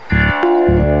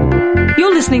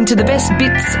listening to the best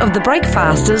bits of the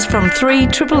Breakfasters from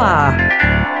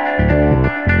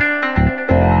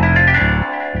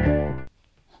 3RRR.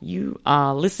 You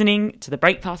are listening to the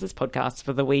Breakfasters podcast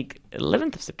for the week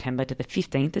 11th of September to the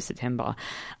 15th of September.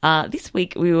 This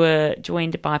week we were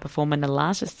joined by performer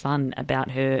Nalaja Sun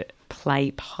about her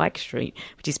play Pike Street,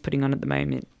 which is putting on at the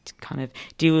moment. Kind of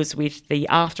deals with the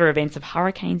after events of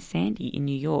Hurricane Sandy in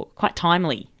New York. Quite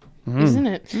timely. Isn't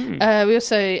it? We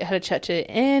also had a chat to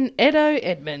Anne Edo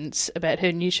Edmonds about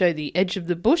her new show, The Edge of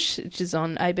the Bush, which is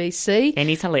on ABC. And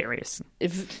he's hilarious.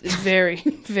 Very,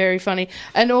 very funny.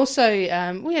 And also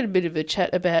we had a bit of a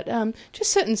chat about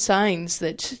just certain sayings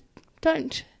that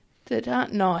aren't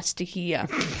nice to hear.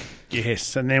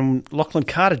 Yes, and then Lachlan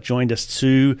Carter joined us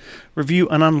to review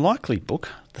an unlikely book,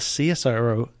 the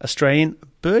CSIRO Australian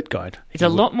Bird Guide. It's a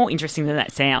lot more interesting than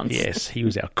that sounds. Yes, he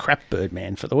was our crap bird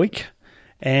man for the week.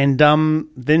 And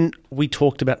then we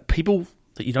talked about people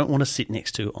that you don't want to sit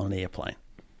next to on an airplane.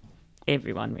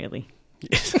 Everyone, really.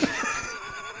 Yes.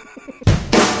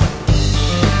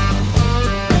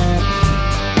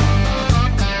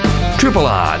 Triple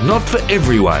R, not for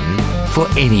everyone, for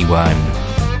anyone.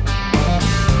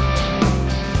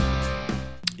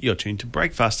 You're tuned to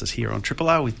Breakfasters here on Triple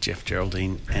R with Jeff,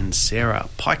 Geraldine and Sarah.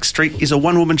 Pike Street is a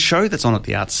one-woman show that's on at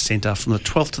the Arts Centre from the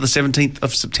 12th to the 17th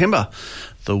of September.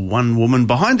 The one woman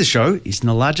behind the show is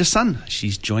Nalaja Sun.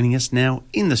 She's joining us now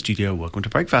in the studio. Welcome to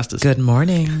Breakfasters. Good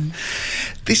morning.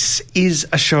 This is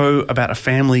a show about a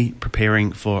family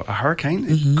preparing for a hurricane.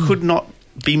 It could not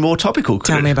be more topical, could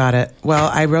it? Tell me about it.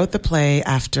 Well, I wrote the play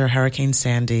after Hurricane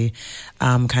Sandy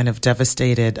kind of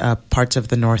devastated parts of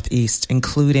the Northeast,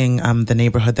 including the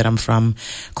neighborhood that I'm from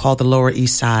called the Lower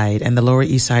East Side. And the Lower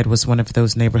East Side was one of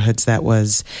those neighborhoods that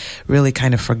was really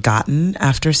kind of forgotten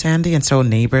after Sandy. And so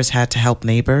neighbors had to help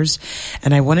neighbors.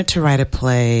 And I wanted to write a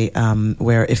play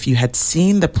where if you had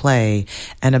seen the play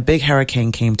and a big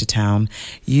hurricane came to town,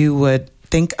 you would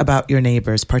think about your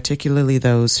neighbors, particularly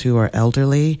those who are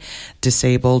elderly,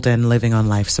 disabled, and living on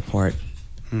life support.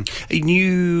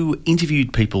 You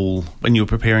interviewed people when you were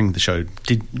preparing the show,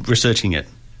 researching it.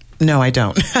 No, I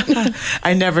don't.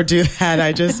 I never do that.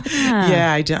 I just,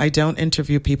 I don't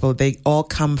interview people. They all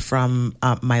come from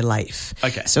my life.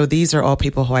 Okay. So these are all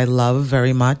people who I love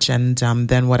very much. And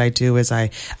then what I do is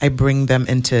I bring them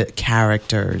into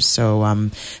characters. So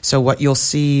what you'll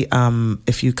see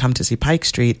if you come to see Pike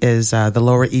Street is the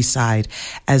Lower East Side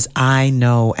as I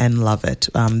know and love it.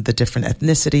 The different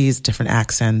ethnicities, different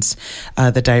accents,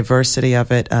 the diversity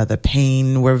of it, the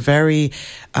pain. We're a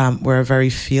very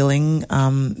feeling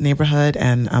neighborhood,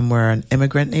 and we're an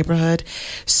immigrant neighborhood.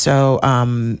 So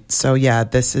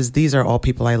these are all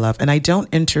people I love. And I don't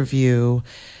interview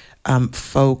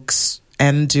folks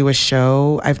and do a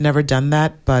show. I've never done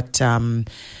that, but I'm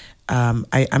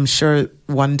sure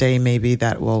one day maybe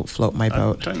that will float my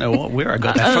boat. I don't know where I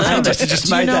got that from.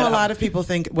 Just made that a lot of people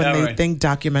think when they think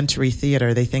documentary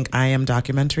theater, they think I am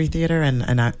documentary theater,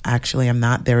 and I actually am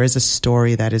not. There is a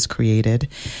story that is created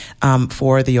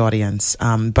for the audience,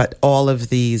 but all of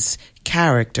these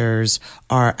characters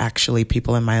are actually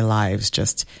people in my lives,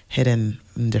 just hidden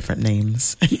in different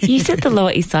names. You said the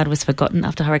Lower East Side was forgotten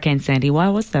after Hurricane Sandy. Why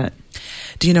was that?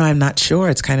 Do you know, I'm not sure.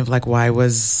 It's kind of like, why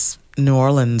was New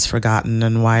Orleans forgotten,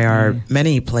 and why are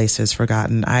many places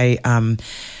forgotten? I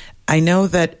know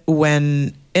that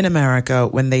when in America,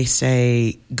 when they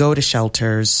say go to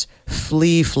shelters,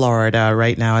 flee Florida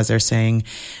right now, as they're saying,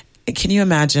 can you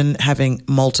imagine having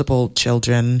multiple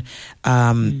children,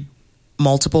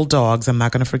 multiple dogs? I'm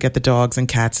not going to forget the dogs and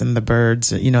cats and the birds,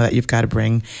 that you've got to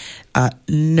bring.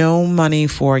 No money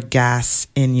for gas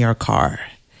in your car.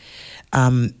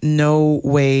 No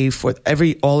way for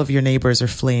all of your neighbors are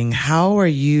fleeing. How are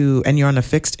you, and you're on a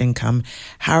fixed income,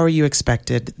 how are you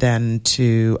expected then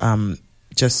to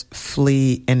just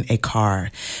flee in a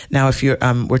car? Now, if you're,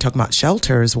 we're talking about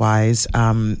shelters wise,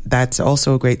 that's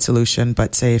also a great solution.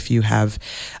 But say if you have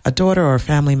a daughter or a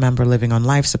family member living on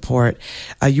life support,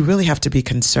 you really have to be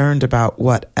concerned about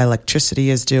what electricity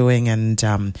is doing and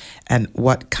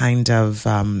what kind of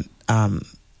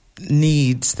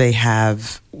needs they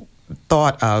have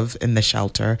thought of in the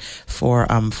shelter for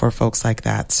folks like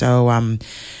that. So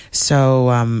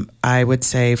I would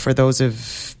say for those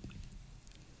if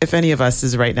any of us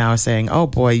is right now saying, oh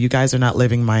boy, you guys are not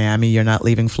leaving Miami, you're not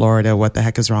leaving Florida, what the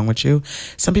heck is wrong with you?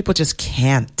 Some people just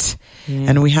can't. Yeah.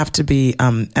 And we have to be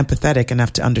empathetic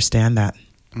enough to understand that.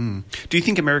 Do you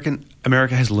think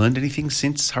America has learned anything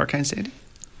since Hurricane Sandy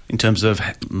in terms of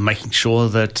making sure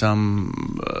that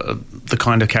the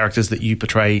kind of characters that you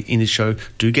portray in this show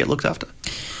do get looked after?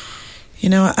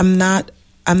 I'm not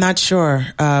I'm not sure.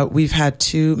 We've had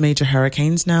 2 major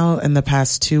hurricanes now in the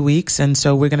past 2 weeks, and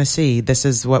so we're going to see. This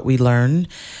is what we learn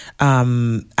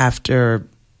after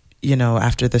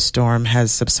the storm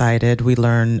has subsided. We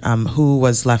learn who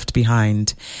was left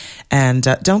behind. And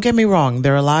don't get me wrong,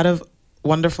 there are a lot of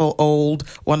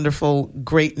wonderful,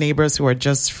 great neighbors who are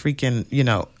just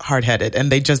freaking, hard-headed,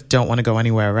 and they just don't want to go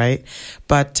anywhere, right?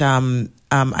 But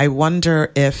I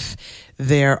wonder if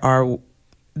there are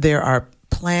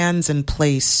plans in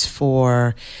place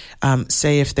for,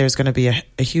 say, if there's going to be a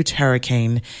huge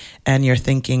hurricane and you're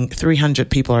thinking 300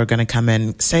 people are going to come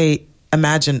in, say,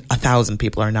 imagine 1,000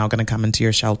 people are now going to come into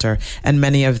your shelter, and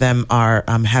many of them are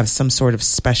have some sort of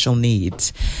special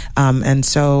needs.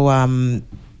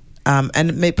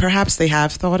 Perhaps they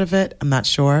have thought of it. I'm not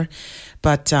sure.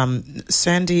 But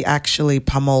Sandy actually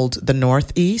pummeled the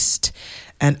Northeast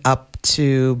and up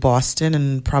to Boston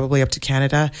and probably up to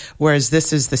Canada, whereas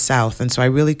this is the South. And so I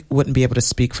really wouldn't be able to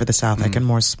speak for the South. I can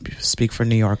more speak for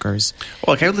New Yorkers.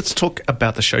 Well, okay, let's talk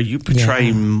about the show. You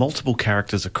portray multiple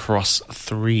characters across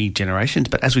 3 generations,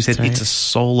 but as we said, it's a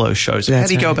solo show. So how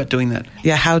do you go about doing that?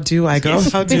 Yeah, how do I go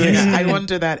about doing it? I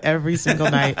wonder that every single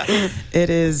night.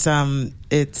 It is,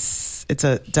 it's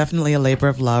definitely a labor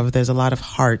of love. There's a lot of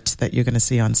heart that you're going to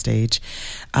see on stage.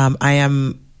 I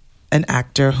am an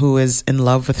actor who is in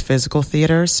love with physical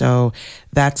theater, so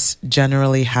that's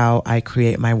generally how I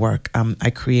create my work. I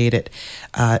create it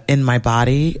in my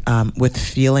body with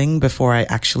feeling before I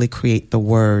actually create the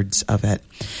words of it.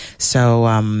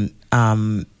 So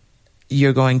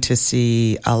you're going to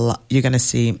see a lot. You're going to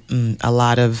see a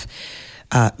lot of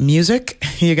music.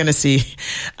 You're going to see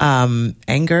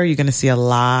anger. You're going to see a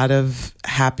lot of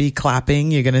happy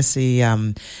clapping. You're going to see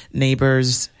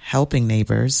neighbors helping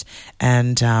neighbors,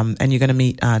 and you're going to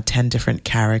meet 10 different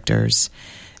characters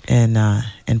in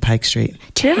Pike Street.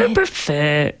 Do you ever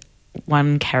prefer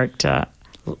one character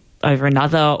over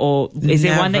another, or is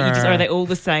there one that you just, or are they all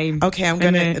the same?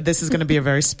 Okay, this is gonna be a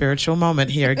very spiritual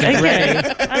moment here. Get ready.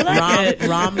 I like it.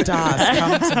 Ram Dass,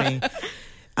 come to me.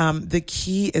 The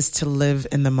key is to live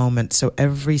in the moment. So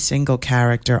every single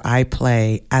character I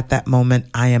play at that moment,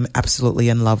 I am absolutely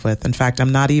in love with. In fact,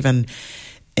 I'm not even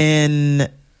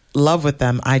in love with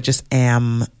them. I just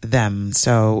am them.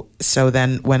 So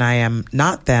then when I am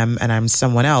not them and I'm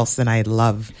someone else, then I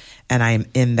love and I am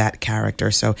in that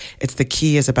character. So it's the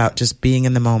key is about just being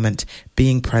in the moment,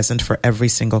 being present for every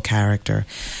single character.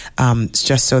 It's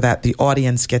just so that the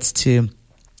audience gets to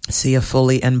see a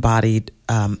fully embodied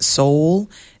soul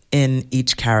in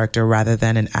each character rather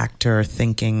than an actor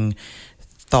thinking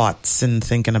thoughts and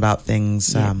thinking about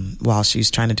things while she's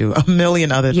trying to do a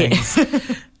million other things.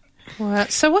 Wow.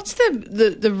 So what's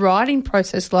the writing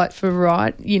process like for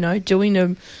doing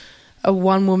a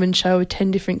one-woman show with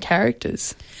 10 different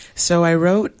characters? So I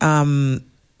wrote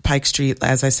Pike Street,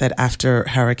 as I said, after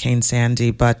Hurricane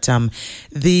Sandy, but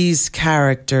these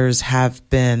characters have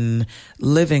been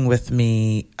living with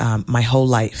me my whole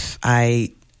life.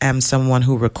 I am someone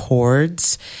who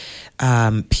records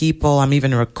people. I'm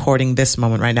even recording this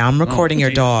moment right now. I'm recording your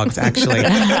dogs, actually.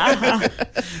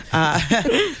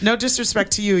 No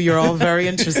disrespect to you. You're all very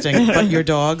interesting. But your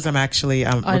dogs, I'm actually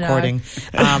recording.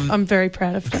 I'm very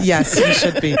proud of that. Yes, you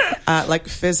should be. Like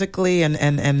physically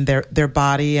and their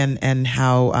body and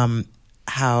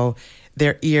how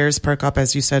their ears perk up.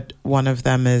 As you said, one of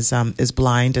them is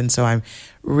blind. And so I'm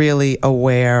really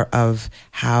aware of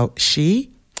how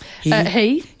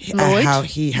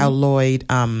Lloyd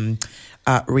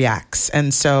reacts.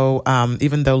 And so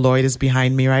even though Lloyd is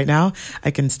behind me right now, I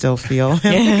can still feel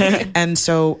him. And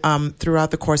so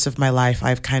throughout the course of my life,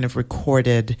 I've kind of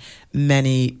recorded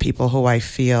many people who I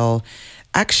feel,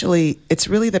 actually, it's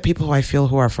really the people who I feel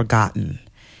who are forgotten.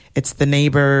 It's the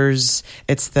neighbors,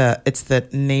 it's the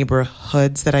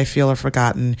neighborhoods that I feel are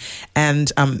forgotten.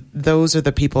 And those are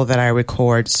the people that I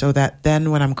record so that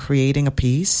then when I'm creating a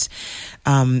piece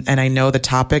and I know the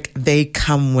topic, they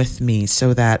come with me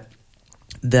so that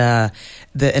the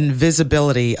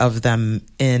invisibility of them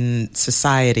in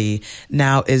society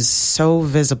now is so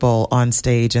visible on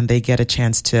stage, and they get a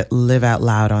chance to live out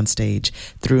loud on stage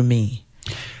through me.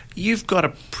 You've got a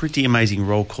pretty amazing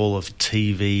roll call of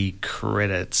TV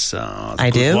credits. I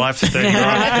do? Wife,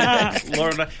 30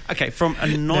 Laura. Okay, from a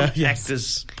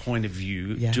non-actor's point of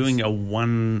view, doing a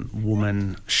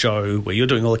one-woman show where you're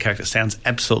doing all the characters sounds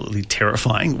absolutely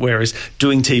terrifying, whereas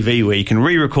doing TV where you can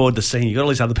re-record the scene, you've got all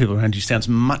these other people around you, sounds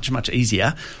much, much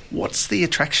easier. What's the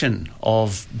attraction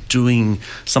of doing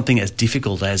something as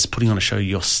difficult as putting on a show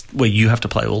where you have to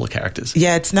play all the characters?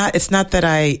 Yeah, it's not that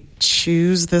I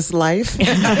choose this life.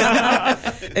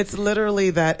 It's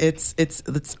literally that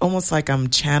it's almost like I'm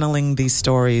channeling these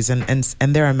stories, and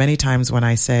there are many times when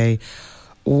I say,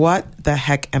 what the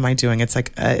heck am I doing? It's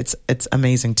like it's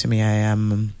amazing to me.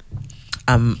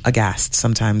 I'm aghast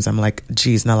sometimes. I'm like,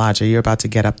 geez, Nalaja, you're about to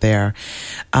get up there,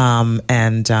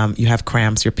 and you have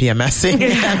cramps, you're PMSing,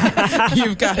 and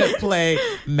you've got to play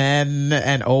men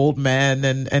and old men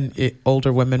and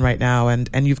older women right now, and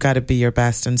you've got to be your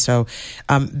best. And so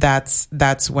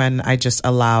that's when I just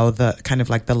allow the kind of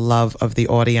like the love of the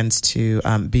audience to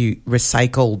be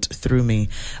recycled through me.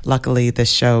 Luckily, this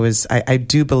show is, I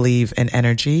do believe in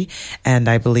energy, and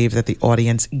I believe that the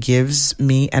audience gives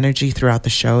me energy throughout the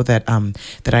show that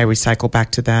I recycle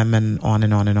back to them, and on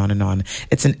and on and on and on.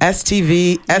 It's an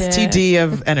STD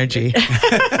of energy.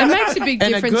 It makes a big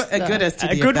difference. A good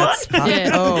STD. A good one?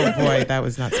 Yeah. Oh boy, that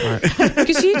was not smart.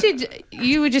 Because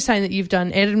you were just saying that you've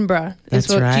done Edinburgh. That's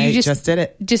right. You just did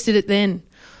it. Just did it then.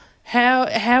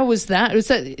 How was that? Was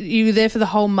that you were there for the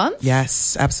whole month?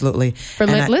 Yes, absolutely.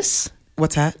 Relentless.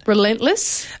 What's that?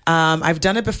 Relentless. I've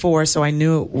done it before, so I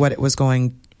knew what it was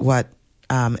going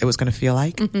to feel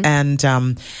like,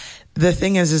 and. The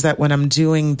thing is that when I'm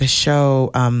doing the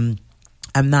show, I'm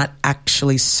not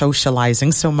actually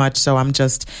socializing so much. So I'm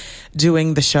just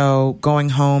doing the show, going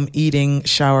home, eating,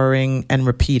 showering, and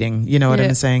repeating. You know what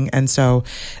I'm saying? And so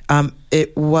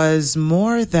it was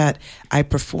more that I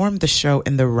performed the show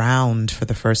in the round for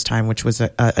the first time, which was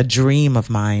a dream of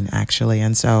mine, actually.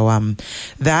 And so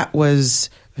that was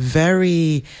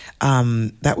very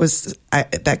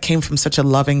that came from such a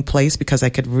loving place, because I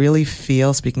could really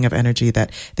feel, speaking of energy,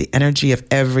 that the energy of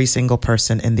every single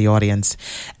person in the audience,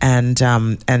 and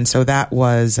so that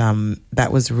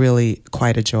was really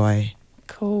quite a joy.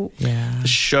 Cool. Yeah. The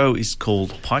show is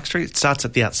called Pike Street. It starts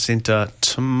at the Arts Centre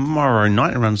tomorrow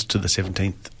night and runs to the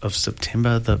 17th of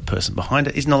September. The person behind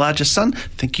it is Nalaja Sun.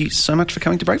 Thank you so much for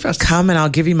coming to Breakfast. Come and I'll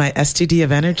give you my STD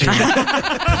of energy.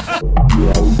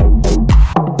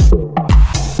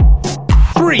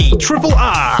 3 Triple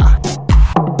R.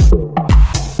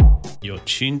 You're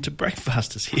tuned to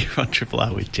Breakfasters here on Triple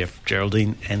R with Jeff,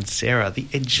 Geraldine and Sarah. The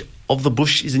Edge of the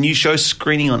Bush is a new show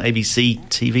screening on ABC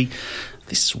TV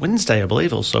this Wednesday, I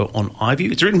believe, also on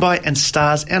iView. It's written by and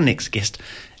stars our next guest,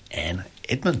 Anne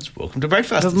Edmonds. Welcome to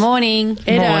Breakfast. Good morning.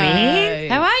 Morning.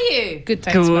 How are you? Good,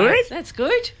 thanks, mate. That's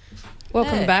good.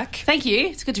 Welcome back. Thank you.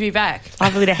 It's good to be back.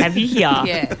 Lovely to have you here.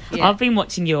 Yeah. I've been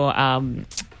watching your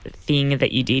thing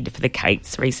that you did for the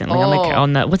Kates recently Oh.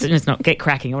 on the what's it? It's not Get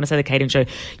Cracking. I want to say the Kate show.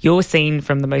 Your scene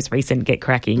from the most recent Get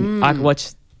Cracking, I could watch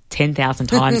 10,000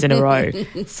 times in a row.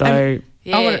 So.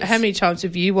 Yes. How many times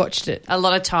have you watched it? A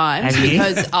lot of times, Have you?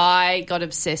 because I got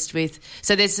obsessed with...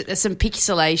 So there's some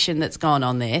pixelation that's gone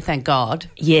on there, thank God.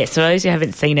 Yeah, so those who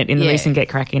haven't seen it, in the recent Get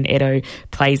Cracking, Edo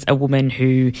plays a woman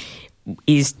who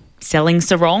is selling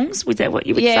sarongs. Was that what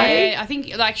you would say? Yeah, I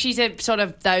think like she's a sort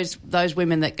of those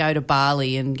women that go to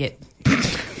Bali and get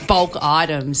bulk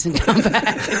items and come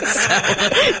back and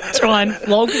sell. Try and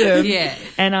flog them. Yeah.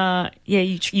 And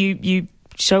you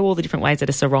show all the different ways that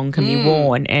a sarong can be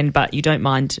worn, but you don't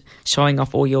mind showing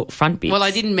off all your front bits. Well, I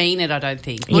didn't mean it, I don't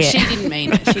think. Well, Yeah. she didn't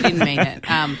mean it. She didn't mean it.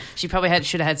 She probably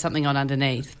should have had something on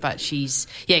underneath, but she's...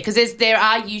 Yeah, because there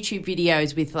are YouTube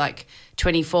videos with, like,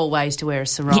 24 ways to wear a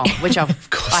sarong, which I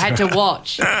had to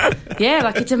watch. Yeah,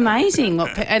 like, it's amazing.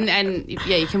 And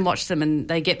you can watch them, and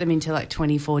they get them into, like,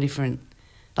 24 different...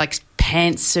 like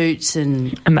pantsuits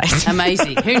and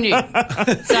amazing. Who knew?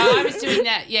 So I was doing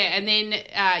that, and then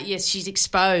yes, she's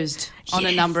exposed on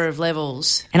a number of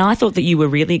levels. And I thought that you were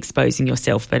really exposing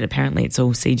yourself, but apparently it's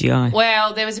all CGI.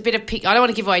 Well, there was a bit of I don't want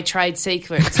to give away trade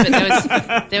secrets, but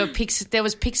there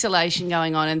was pixelation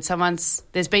going on, and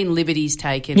there's been liberties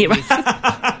taken with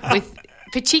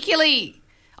particularly.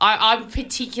 I'm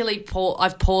particularly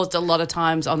I've paused a lot of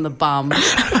times on the bum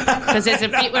because there's a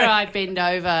bit where I bend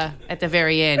over at the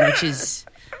very end, which is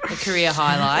a career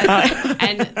highlight,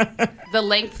 and the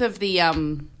length of the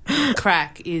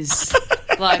crack is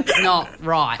like not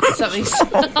right. Something's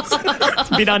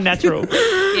It's a bit unnatural.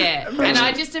 yeah. And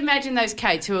I just imagine those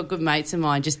Kates who are good mates of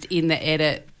mine just in the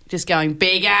edit, just going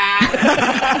bigger,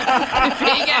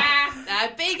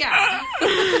 bigger.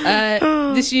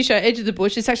 This new show, Edge of the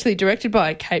Bush, is actually directed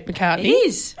by Kate McCartney. It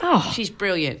is. Oh. She's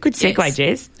brilliant. Good segue, Yes.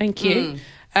 Jez. Thank you.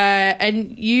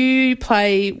 And you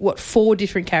play, 4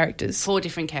 different characters? 4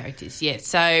 different characters, yes.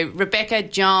 So Rebecca,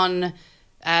 John,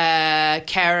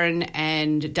 Karen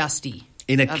and Dusty.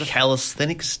 In a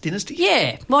calisthenics dynasty?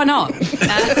 Yeah, why not? You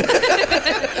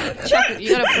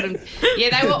got to put them...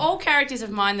 Yeah, they were all characters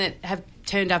of mine that have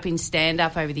turned up in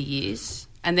stand-up over the years.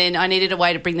 And then I needed a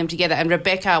way to bring them together. And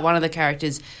Rebecca, one of the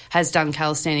characters, has done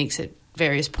calisthenics at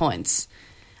various points.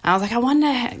 I was like, I wonder...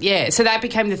 Yeah, so that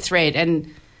became the thread.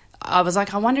 And I was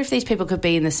like, I wonder if these people could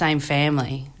be in the same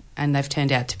family. And they've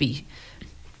turned out to be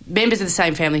members of the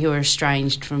same family who are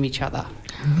estranged from each other,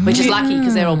 which is lucky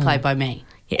because they're all played by me.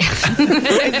 Yeah.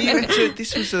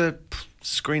 This was a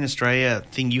Screen Australia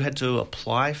thing. You had to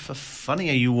apply for funding.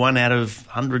 Are you one out of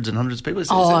hundreds and hundreds of people?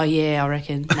 Yeah, I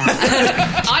reckon. No.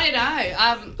 I don't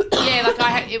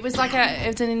know. It was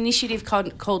an initiative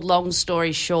called Long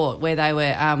Story Short, where they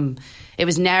were. It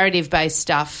was narrative-based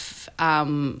stuff,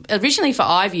 originally for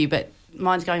iView, but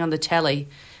mine's going on the telly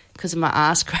because of my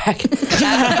arse crack.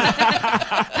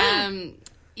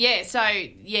 There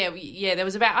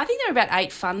was I think there were about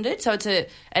 8 funded, so it's an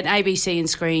ABC and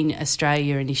Screen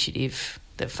Australia initiative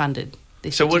that funded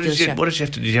this. So what did you show. have to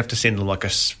do? Did you have to send like a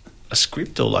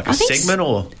script or like a segment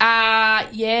or?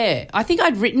 Yeah, I think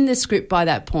I'd written the script by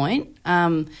that point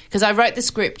because I wrote the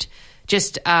script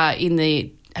just in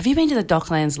the. Have you been to the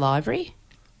Docklands Library?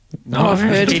 No, I've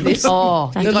heard of this.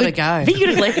 Oh, you've got to go. I think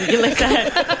you left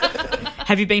that.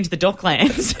 Have you been to the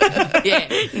Docklands? Yeah.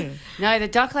 No, the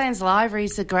Docklands Library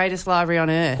is the greatest library on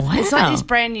earth. Wow. It's like this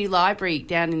brand new library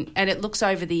down and it looks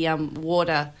over the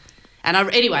water. And I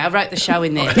wrote the show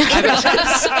in there.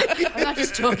 I'm not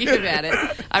just talking about it.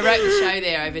 I wrote the show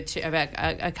there over about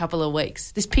a couple of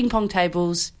weeks. There's ping pong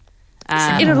tables.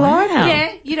 In a library?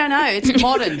 Yeah, you don't know. It's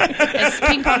modern. There's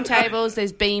ping pong tables.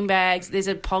 There's bean bags. There's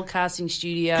a podcasting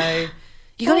studio.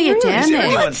 You got to get down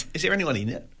there. Is there anyone in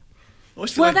it? I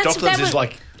always feel like Docklands is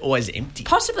like always empty.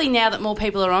 Possibly now that more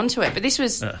people are onto it, but this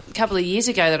was a couple of years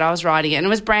ago that I was writing it, and it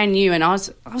was brand new, and I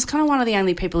was kind of one of the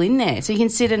only people in there. So you can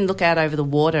sit and look out over the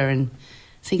water and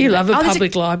think. You love a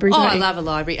public library, don't you? I love a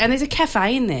library, and there's a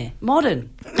cafe in there, modern.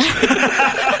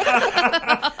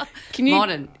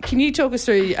 Modern. Can you talk us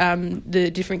through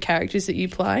the different characters that you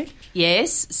play?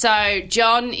 Yes. So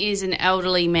John is an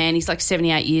elderly man. He's like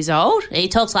 78 years old. He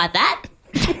talks like that.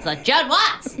 It's like, John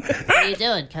Watts, what are you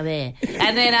doing? Come here.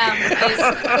 And then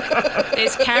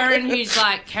there's Karen, who's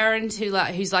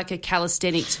like a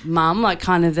calisthenics mum, like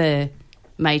kind of the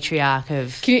matriarch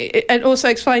of. Can you, and also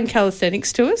explain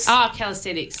calisthenics to us? Oh,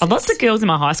 calisthenics. Lots of girls in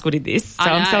my high school did this, so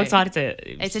I'm so excited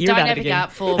to It's a hear about it dynamic again.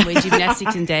 art form where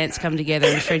gymnastics and dance come together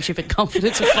and friendship and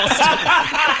confidence are fostered.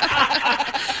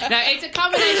 No, it's a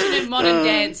combination of modern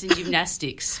dance and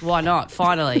gymnastics. Why not?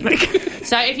 Finally.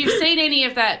 So if you've seen any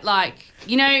of that, like,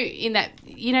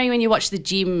 when you watch the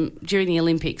gym during the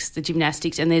Olympics, the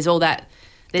gymnastics, and there's all that.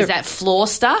 There's that floor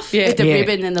stuff with the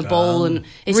ribbon and the ball, and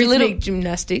it's rhythmic a little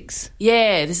gymnastics.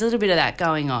 Yeah, there's a little bit of that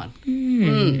going on,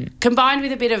 combined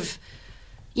with a bit of,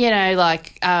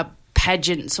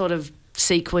 pageant sort of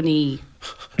sequiny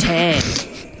tan,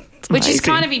 which is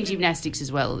kind of in gymnastics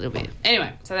as well a little bit.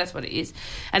 Anyway, so that's what it is.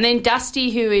 And then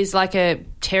Dusty, who is like a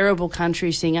terrible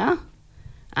country singer.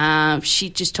 She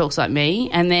just talks like me.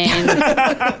 And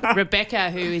then Rebecca,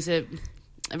 who's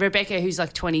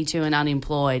like 22 and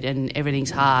unemployed and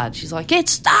everything's hard. She's like, get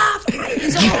stuff.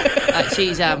 She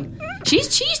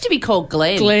used to be called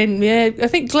Glenn. Glenn, yeah. I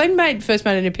think Glenn first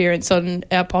made an appearance on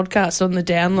our podcast on the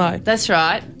Download. That's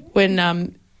right. When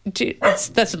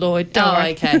that's Lloyd. Don't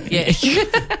worry. Okay, yeah.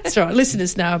 That's right.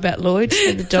 Listeners know about Lloyd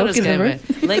and the dog in the room.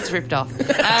 Legs ripped off.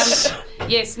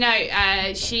 Yes,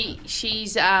 no.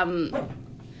 She's.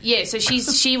 Yeah, so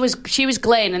she was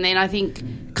Glenn, and then I think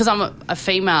because I'm a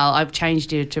female, I've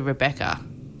changed her to Rebecca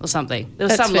or something. There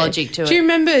was some logic to it. Do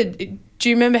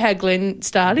you remember how Glenn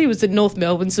started? He was a North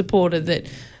Melbourne supporter that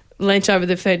leant over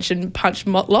the fence and punched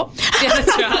Motlop. Yeah,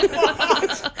 that's right.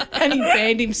 And he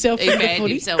banned himself from the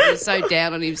footy. He was so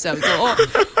down on himself. He thought,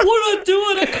 what am I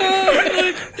doing? I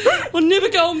can't. I'm never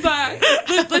going back.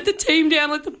 Let the team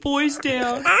down, let the boys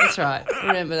down. That's right.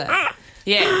 Remember that.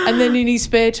 Yeah. And then in his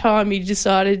spare time, he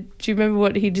decided... Do you remember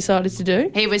what he decided to do?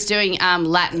 He was doing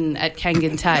Latin at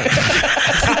Kangan Tate.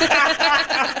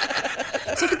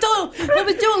 It's like, I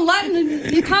was doing Latin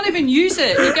and you can't even use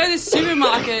it. You go to the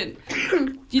supermarket,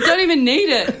 you don't even need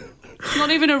it. It's not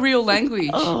even a real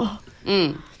language. Oh.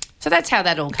 So that's how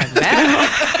that all came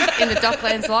about in the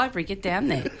Docklands Library. Get down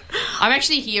there. I'm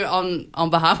actually here on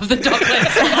behalf of the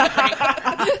Docklands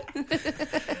Library.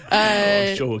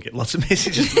 I'm sure we'll get lots of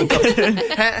messages.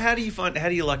 How do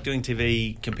you like doing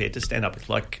TV compared to stand-up?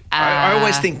 Like, I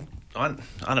always think, I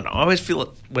don't know, I always feel it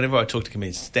whenever I talk to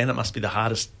comedians, stand-up must be the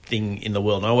hardest thing in the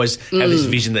world. And I always have this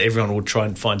vision that everyone will try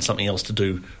and find something else to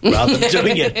do rather than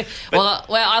doing it. Well,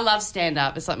 I love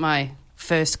stand-up. It's like my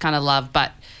first kind of love,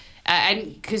 but...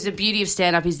 and because the beauty of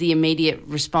stand-up is the immediate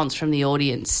response from the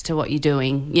audience to what you're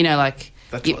doing. You know, like...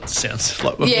 That's what sounds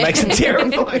like what makes it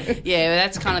terrifying. Yeah, well,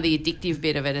 that's kind of the addictive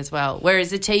bit of it as well. Whereas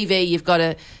the TV, you've got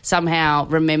to somehow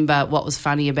remember what was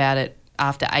funny about it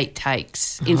after 8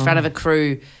 takes in front of a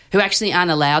crew who actually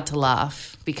aren't allowed to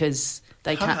laugh because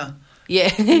they can't. Yeah,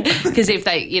 because if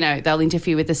they, they'll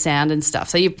interfere with the sound and stuff.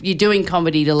 So you're doing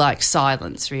comedy to like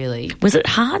silence, really. Was it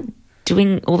hard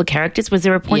doing all the characters? Was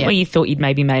there a point where you thought you'd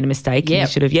maybe made a mistake and you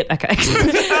should have? Okay.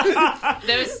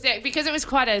 Because it was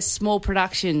quite a small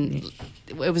production.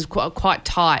 It was quite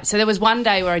tight. So there was one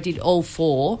day where I did all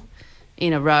 4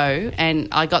 in a row, and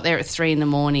I got there at 3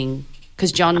 a.m.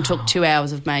 because John took 2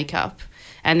 hours of makeup,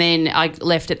 and then I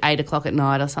left at 8 o'clock at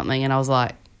night or something, and I was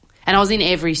like. And I was in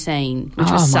every scene,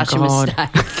 which was such a mistake.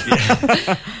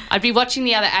 I'd be watching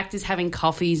the other actors having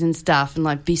coffees and stuff and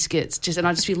like biscuits, and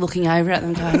I'd just be looking over at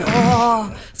them going,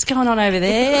 "Oh, what's going on over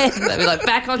there?" They'd be like,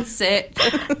 "Back on set."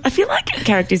 I feel like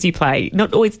characters you play,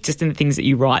 not always just in the things that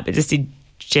you write, but just in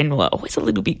general, are always a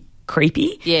little bit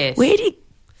creepy. Yes. Where do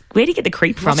you get the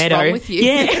creep from, Edo? What's wrong with you?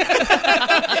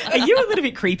 Yeah. Are you a little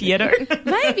bit creepy, Edo?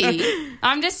 Maybe.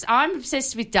 I'm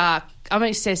obsessed with dark. I'm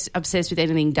obsessed with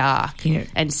anything dark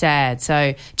and sad.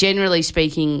 So generally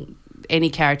speaking, any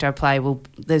character I play,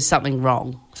 there's something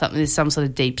wrong. There's some sort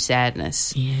of deep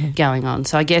sadness going on.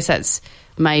 So I guess that's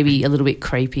maybe a little bit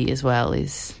creepy as well.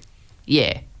 And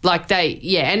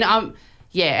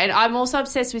I'm also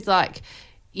obsessed with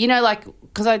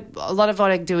because a lot of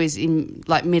what I do is in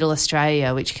like Middle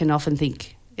Australia, which can often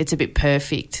think it's a bit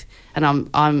perfect, and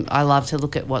I love to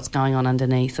look at what's going on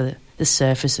underneath the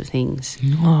surface of things.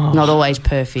 Oh. Not always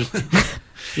perfect,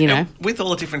 Now, with all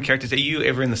the different characters, are you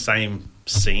ever in the same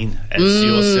scene as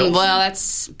yourself? Well,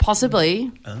 that's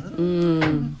possibly.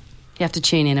 You have to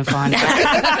tune in and find out.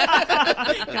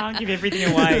 Can't give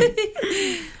everything away.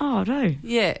 Oh no.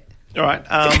 Yeah. All right.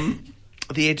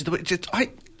 The Edge of the Witch.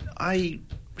 I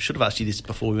should have asked you this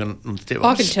before we went on the step.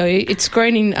 I can tell you, it's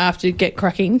screening after Get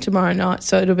Cracking tomorrow night,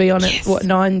 so it'll be on at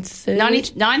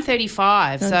 9:30?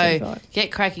 9:35. So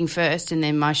Get Cracking first, and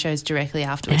then my show's directly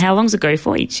afterwards. And how long's it go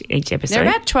for each episode? They're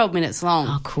about 12 minutes long.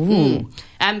 Oh, cool.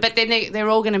 But then they're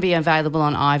all going to be available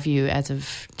on iView as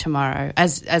of tomorrow,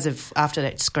 as of after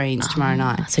that screens tomorrow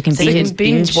night. So you can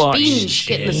binge watch.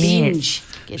 Get the binge.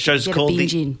 The show's called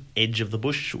The Edge of the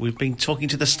Bush. We've been talking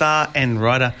to the star and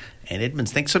writer Anne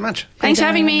Edmonds. Thanks so much. Thanks for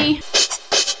having me.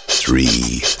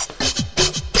 3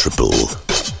 triple.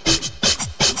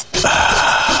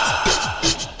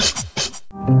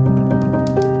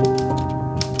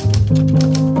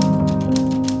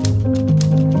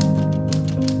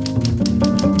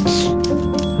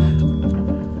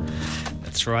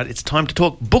 That's right. It's time to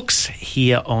talk books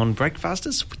here on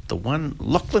Breakfasters with the one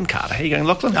Lachlan Carter. How you going,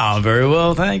 Lachlan? Oh, very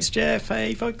well, thanks, Jeff.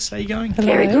 Hey, folks, how you going? Hello.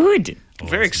 Very good.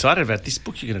 Very excited about this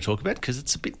book you're going to talk about because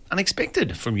it's a bit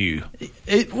unexpected from you.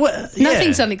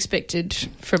 Nothing's unexpected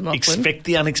from Lachlan. Expect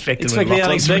the unexpected. Expect the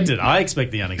unexpected. I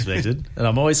expect the unexpected, and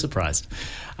I'm always surprised.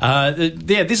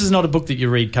 This is not a book that you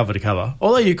read cover to cover,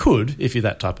 although you could if you're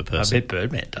that type of person. I bet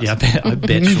Birdman does. Yeah, I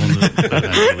bet Sean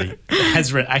Birdman really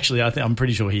has read. Actually, I'm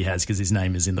pretty sure he has because his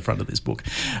name is in the front of this book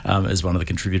as one of the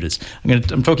contributors.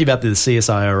 I'm talking about the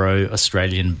CSIRO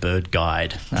Australian Bird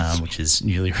Guide, which is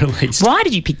newly released. Why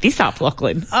did you pick this up,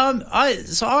 Lachlan?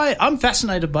 I'm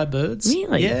fascinated by birds.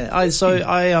 Really? Yeah.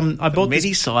 I bought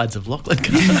many sides of Lachlan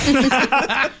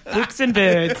Carter. Books and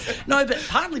birds. No, but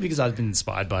partly because I've been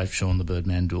inspired by Sean the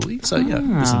Birdman Dooley. So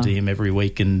listen to him every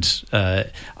week, and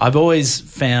I've always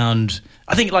found.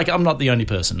 I think, I'm not the only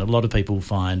person. A lot of people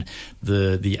find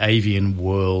the avian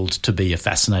world to be a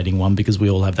fascinating one because we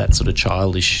all have that sort of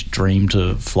childish dream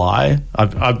to fly.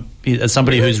 As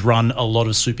somebody who's run a lot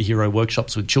of superhero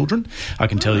workshops with children, I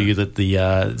can tell you that the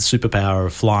superpower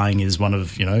of flying is one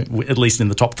of, at least in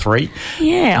the top 3.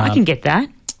 Yeah, I can get that.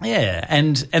 Yeah,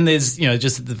 and there's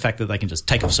just the fact that they can just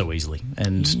take off so easily,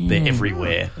 and they're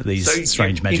everywhere. These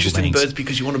strange magical interested beings. in birds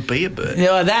because you want to be a bird.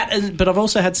 Yeah, but I've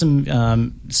also had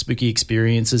some spooky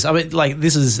experiences. I mean,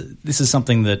 this is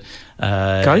something that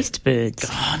ghost birds.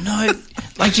 Oh no!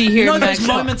 Did you hear those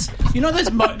moments?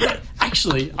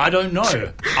 Actually, I don't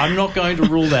know. I'm not going to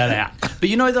rule that out. But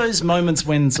those moments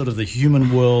when sort of the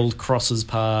human world crosses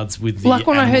paths with the like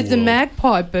when I heard the world.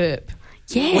 Magpie burp.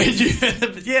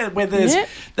 Yes. Where there's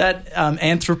that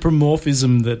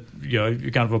anthropomorphism that you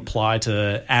kind of apply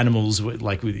to animals.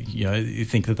 You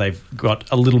think that they've got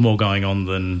a little more going on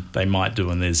than they might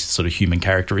do, and there's sort of human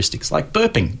characteristics like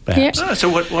burping, perhaps. Yep. Oh, so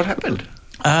what happened?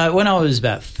 When I was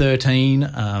about 13,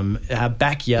 our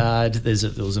backyard, there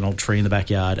was an old tree in the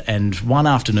backyard, and one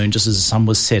afternoon, just as the sun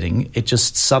was setting, it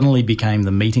just suddenly became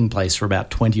the meeting place for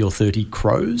about 20 or 30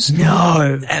 crows.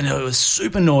 No. And it was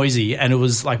super noisy, and it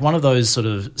was like one of those sort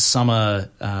of sort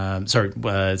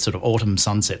of autumn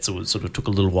sunsets. It sort of took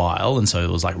a little while, and so it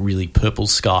was like really purple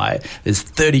sky. There's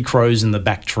 30 crows in the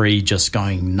back tree just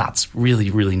going nuts, really,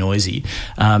 really noisy.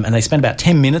 And they spent about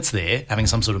 10 minutes there having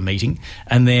some sort of meeting,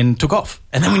 and then took off.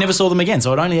 And then we never saw them again.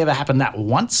 So it only ever happened that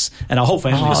once, and our whole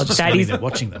family was just standing there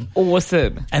watching them.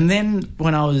 Awesome. And then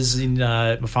when I was in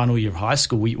my final year of high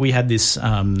school, we had this sort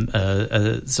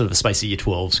of a space that year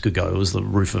 12s could go. It was the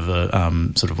roof of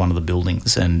sort of one of the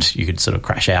buildings, and you could sort of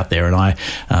crash out there. And I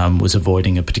was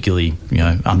avoiding a particularly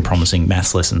unpromising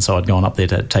maths lesson, so I'd gone up there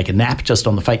to take a nap just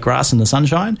on the fake grass in the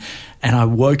sunshine, and I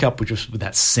woke up with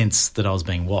that sense that I was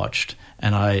being watched,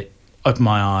 and I open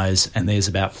my eyes, and there's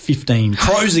about 15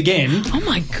 crows again. Oh,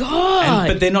 my God.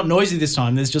 But they're not noisy this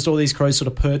time. There's just all these crows sort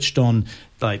of perched on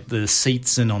like the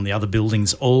seats and on the other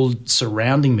buildings, all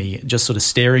surrounding me, just sort of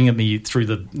staring at me through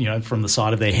the, from the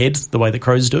side of their head, the way the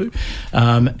crows do.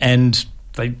 And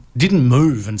they didn't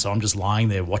move, and so I'm just lying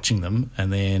there watching them,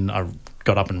 and then I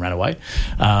got up and ran away.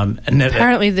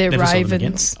 Apparently they're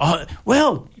ravens. Oh,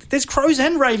 well, there's crows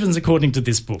and ravens according to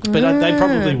this book, but they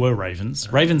probably were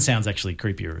ravens. Raven sounds actually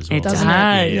creepier as well. It does.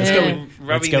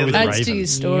 Let's go with Adds ravens. to your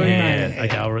story, mate.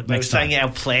 Okay, They were saying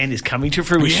our plan is coming to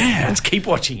fruition. Yeah. Let's keep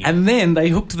watching it. And then they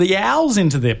hooked the owls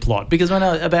into their plot, because when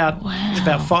about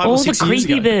 5 or 6 years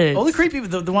ago, birds. all the creepy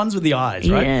the ones with the eyes,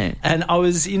 right? Yeah. And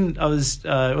when I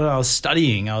was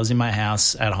studying, I was in my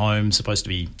house at home, supposed to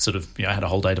be sort of, I had a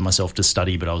whole day to myself to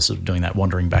study, but I was sort of doing that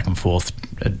wandering back and forth,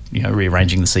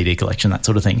 rearranging the CD collection, that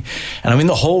sort of thing. And I'm in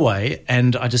the hallway,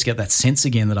 and I just get that sense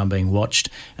again that I'm being watched,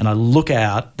 and I look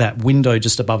out that window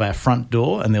just above our front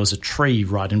door, and there was a tree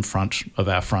right in front of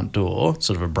our front door,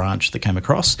 sort of a branch that came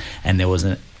across, and there was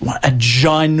a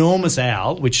ginormous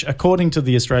owl, which according to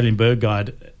the Australian Bird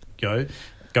Guide,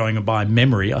 going by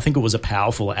memory, I think it was a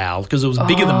powerful owl because it was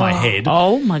bigger than my head.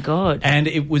 Oh, my God. And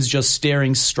it was just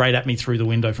staring straight at me through the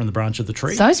window from the branch of the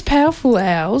tree. Those powerful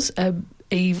owls are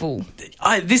evil.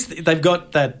 They've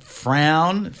got that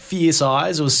frown, fierce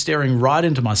eyes. It was staring right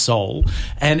into my soul,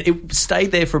 and it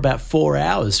stayed there for about 4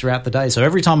 hours throughout the day. So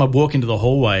every time I'd walk into the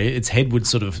hallway, its head would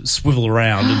sort of swivel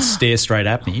around and stare straight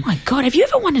at me. Oh, my God. Have you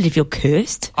ever wondered if you're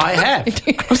cursed? I have.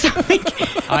 Or something?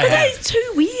 That is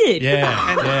too weird.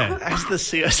 Yeah. Has the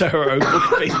CSIRO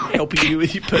book been helping you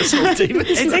with your personal demons?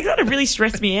 It's like that really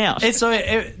stressed me out. And so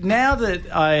now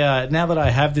that I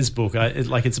have this book,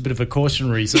 it's a bit of a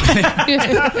cautionary sort of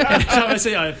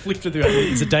I flipped through.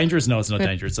 Is it dangerous? No, it's not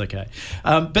dangerous. It's okay.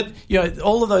 But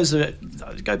all of those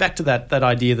go back to that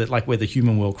idea that like where the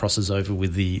human world crosses over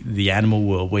with the animal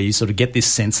world, where you sort of get this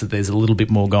sense that there's a little bit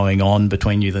more going on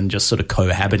between you than just sort of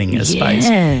cohabiting in a space.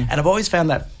 And I've always found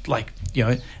that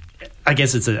I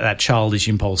guess it's that childish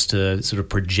impulse to sort of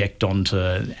project onto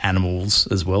animals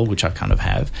as well, which I kind of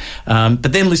have.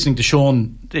 But then listening to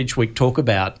Sean each week talk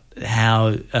about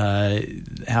how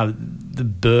the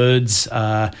birds,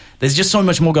 there's just so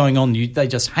much more going on. They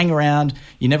just hang around.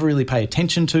 You never really pay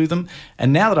attention to them.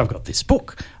 And now that I've got this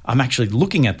book, I'm actually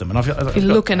looking at them. And I've got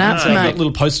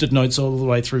little Post-it notes all the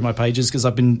way through my pages because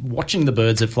I've been watching the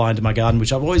birds that fly into my garden,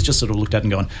 which I've always just sort of looked at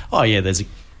and gone, oh, yeah, there's a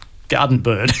garden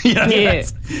bird.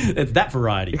 It's that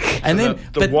variety. And so then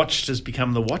the watched has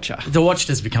become the watcher. The watched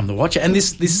has become the watcher. And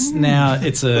this now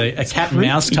it's a cat and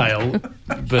mouse tale,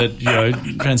 but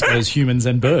transpose humans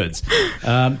and birds.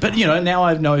 But now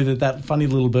I know that funny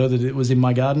little bird that was in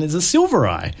my garden is a silver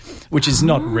eye, which is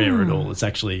not rare at all. It's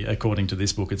actually, according to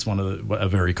this book, it's one of a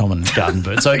very common garden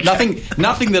bird. So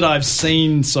nothing that I've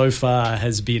seen so far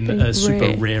has been a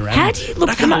super rare animal. How do you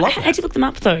look them up? How do you look them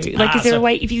up though? Like, is there a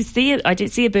way? If you see it, I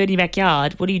did see a bird in your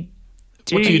backyard. What do you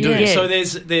do? What do you do? Yeah. So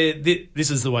this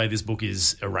is the way this book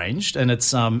is arranged, and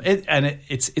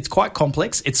it's quite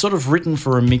complex. It's sort of written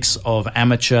for a mix of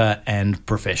amateur and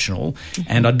professional,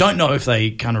 and I don't know if they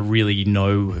kind of really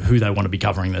know who they want to be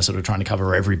covering. They're sort of trying to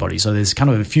cover everybody. So there's kind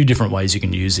of a few different ways you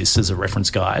can use this as a reference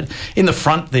guide. In the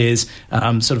front, there's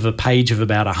sort of a page of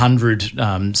about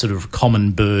 100 sort of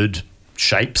common bird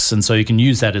shapes, and so you can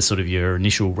use that as sort of your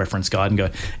initial reference guide and go,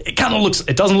 it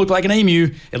doesn't look like an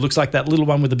emu, it looks like that little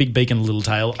one with the big beak and a little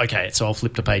tail. Okay, so I'll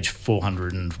flip to page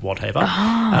 400 and whatever.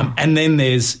 And then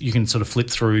you can sort of flip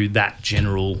through that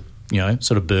general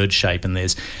sort of bird shape. And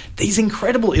there's these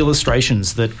incredible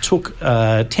illustrations that took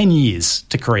 10 years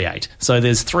to create. So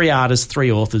there's 3 artists,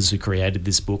 3 authors who created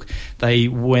this book. They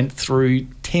went through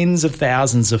tens of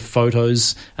thousands of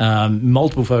photos,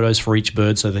 multiple photos for each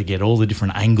bird, so they get all the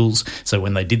different angles. So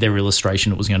when they did their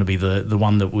illustration, it was going to be the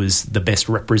one that was the best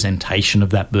representation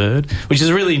of that bird, which is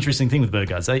a really interesting thing with bird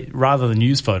guides. Rather than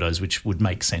use photos, which would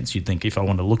make sense, you'd think if I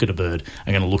want to look at a bird,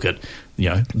 I'm going to look at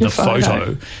the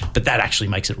photo. But that actually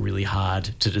makes it really hard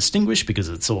to distinguish because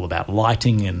it's all about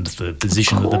lighting and the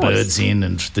position that the bird's in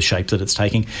and the shape that it's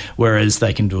taking, whereas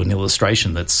they can do an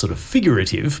illustration that's sort of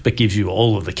figurative but gives you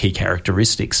all of the key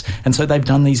characteristics. And so they've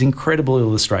done these incredible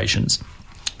illustrations.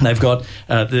 They've got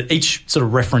each sort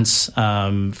of reference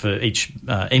for each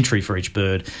entry for each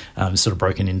bird sort of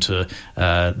broken into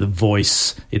the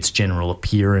voice, its general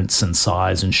appearance and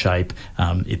size and shape,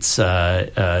 its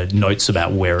notes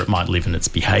about where it might live and its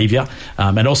behaviour,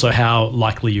 and also how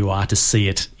likely you are to see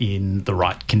it in the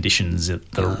right conditions in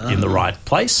the right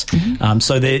place.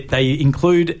 So they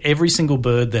include every single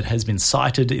bird that has been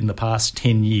sighted in the past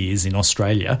 10 years in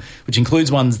Australia, which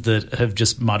includes ones that have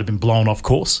might have been blown off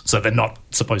course, so they're not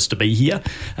supposed to be here,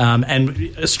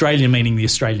 and Australia meaning the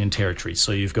Australian territory.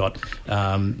 So you've got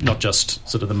not just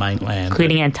sort of the mainland,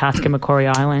 including Antarctica, Macquarie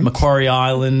Island,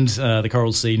 the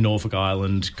Coral Sea, Norfolk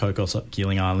Island, Cocos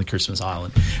Keeling Island, Christmas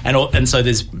Island, and so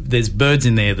there's birds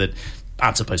in there that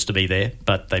aren't supposed to be there,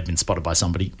 but they've been spotted by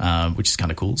somebody, which is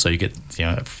kind of cool. So you get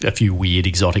a few weird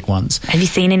exotic ones. Have you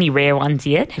seen any rare ones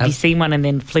yet? Have you seen one and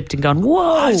then flipped and gone,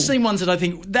 whoa? I've seen ones that I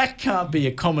think, that can't be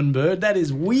a common bird. That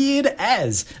is weird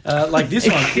as. Like this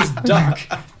one, this duck,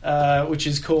 which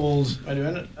is called, wait a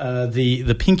minute,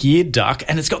 the pink-eared duck,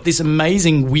 and it's got this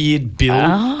amazing weird bill.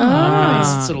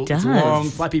 These sort of long,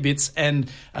 flappy bits, and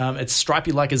it's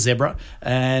stripy like a zebra.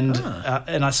 And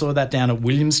I saw that down at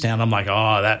Williamstown. I'm like,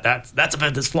 that's a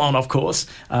bird that's flown off course.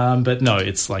 But no,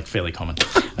 it's like fairly common.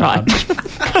 Right.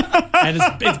 And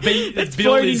it's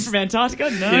floating from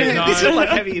Antarctica? No. This is like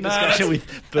having a discussion with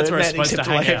that's where Birdman, it's supposed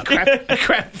to except hang like out. a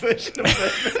crap version of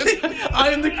Birdman. I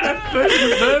am the crap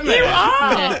version of Birdman. You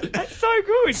are. That's so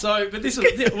good. So, but this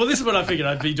is what I figured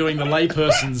I'd be doing, the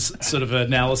layperson's sort of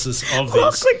analysis of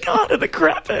Look, this. the card of the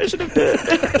crap version of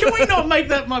Birdman. Can we not make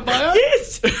that my bio?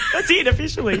 Yes, that's it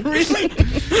officially. Really?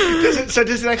 Does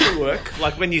it actually work?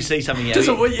 Like when you see something Yeah,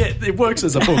 it works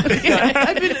as a book.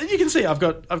 You can see I've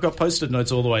got post-it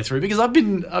notes all the way through because I've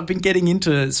been getting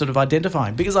into sort of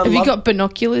identifying because Have you got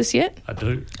binoculars yet? I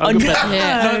do. Oh, No,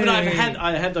 Yeah. but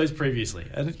I had those previously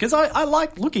because I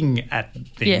like looking at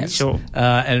things, Yeah. Sure.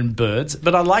 and birds.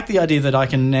 But I like the idea that I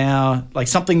can now, like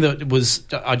something that was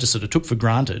I just sort of took for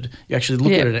granted. You actually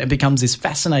look at it and it becomes this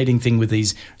fascinating thing with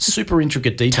these super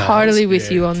intricate details. Totally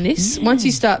with you on this. Once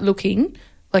you start looking,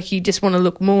 like you just want to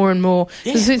look more and more.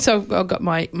 Yeah. Since I've got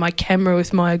my camera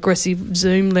with my aggressive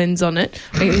zoom lens on it,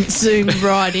 I can zoom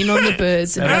right in on the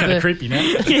birds and That's kind of have creepy now.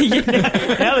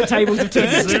 Now the tables have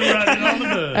turned. Zoom right in on the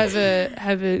birds.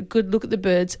 have a good look at the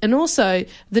birds. And also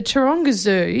the Taronga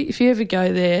Zoo, if you ever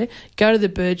go there, go to the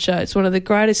bird show. It's one of the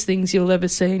greatest things you'll ever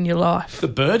see in your life. The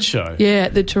bird show. Yeah,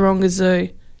 the Taronga Zoo.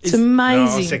 It's No,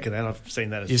 amazing. I'll second that. I've seen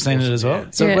that. You've seen it as well.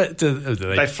 Yeah. So Yeah. what, do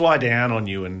they They fly down on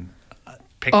you and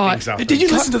pick Oh, things up. did you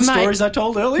listen to the Mate. stories I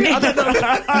told earlier? I don't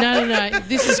know. No.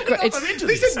 This is great. It's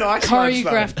These are nice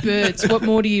choreographed birds. What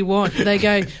more do you want? They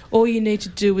go, all you need to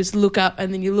do is look up,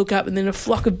 and then you look up, and then a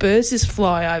flock of birds just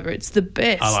fly over. It's the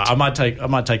best. I might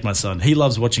take my son. He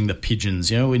loves watching the pigeons.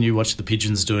 You know, when you watch the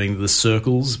pigeons doing the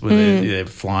circles where they're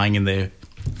flying in their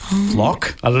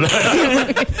flock. I don't know.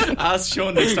 Ask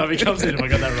Sean next time he comes in if I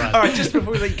got that right. All right, just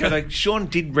before we let you go, though, Sean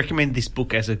did recommend this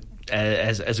book as a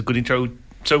good intro.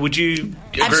 So would you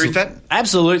agree with that?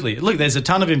 Absolutely. Look, there's a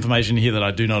ton of information here that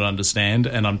I do not understand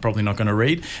and I'm probably not going to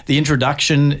read. The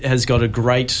introduction has got a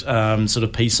great sort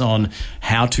of piece on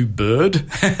how to bird,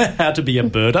 how to be a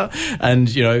birder, and,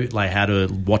 you know, like how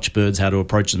to watch birds, how to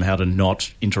approach them, how to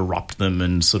not interrupt them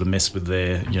and sort of mess with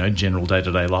their, you know, general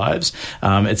day-to-day lives.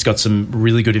 It's got some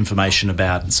really good information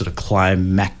about sort of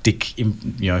climactic,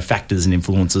 factors and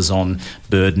influences on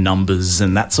bird numbers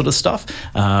and that sort of stuff.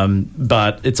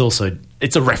 But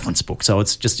it's a reference book, so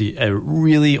it's just a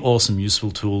really awesome,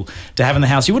 useful tool to have in the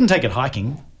house. You wouldn't take it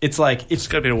hiking. It's like It's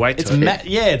got a bit of weight to it.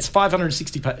 it's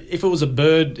 560. If it was a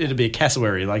bird, it'd be a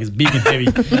cassowary. Like, it's big and heavy.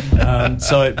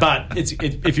 But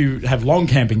if you have long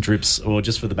camping trips or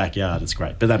just for the backyard, it's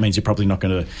great. But that means you're probably not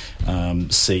going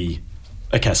to see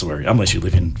a cassowary unless you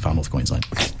live in far north Queensland.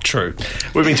 True.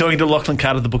 We've been talking to Lachlan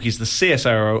Carter. The book is the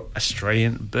CSIRO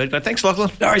Australian Bird Guide. Thanks, Lachlan.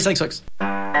 No worries, thanks, folks.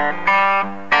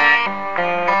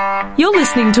 You're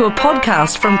listening to a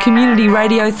podcast from Community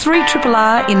Radio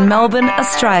 3RRR in Melbourne,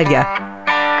 Australia.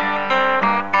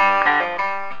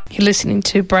 You're listening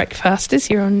to Breakfasters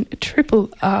here on Triple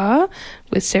R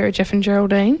with Sarah, Jeff and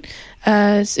Geraldine.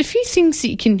 There's a few things that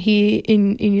you can hear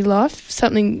in your life,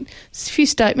 a few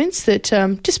statements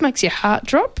that just makes your heart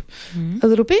drop a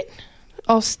little bit.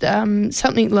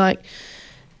 Something like,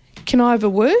 can I have a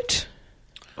word?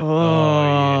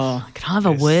 Oh, yes. Can I have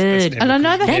a word? And I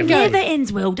know that never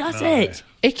ends well, does it?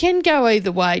 It can go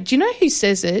either way. Do you know who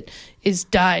says it? Is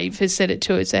Dave has said it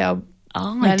to us, our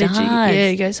manager. Yeah,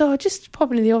 he goes, just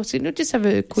pop into the office and just have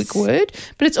a quick word.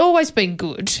 But it's always been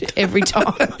good every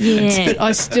time. Yeah. But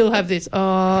I still have this,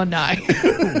 no.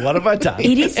 What have I done?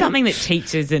 It is something that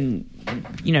teachers and,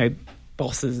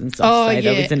 bosses and stuff say,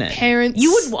 though, isn't it? Parents.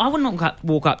 I would not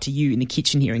walk up to you in the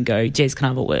kitchen here and go, Jez, can I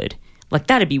have a word? Like,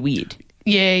 that'd be weird.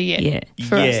 Yeah.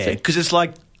 For us too. Because it's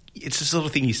like, it's the sort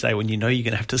of thing you say when you know you're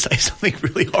going to have to say something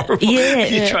really horrible. Yeah.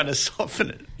 You're trying to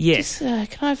soften it. Yes. Can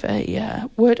I have a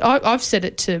word? I've said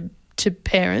it to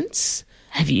parents.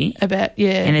 Have you? About,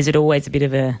 yeah. And is it always a bit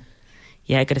of a,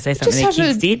 I've got to say something that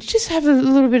kids did? Just have a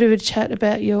little bit of a chat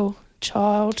about your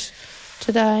child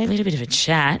today. A little bit of a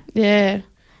chat? Yeah.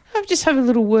 Just have a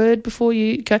little word before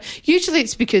you go. Usually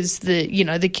it's because the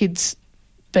kid's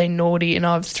been naughty and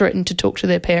I've threatened to talk to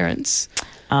their parents.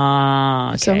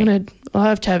 Okay. So I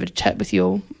have to have a chat with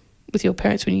your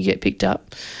parents when you get picked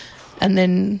up, and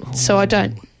then so I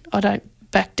don't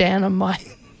back down on my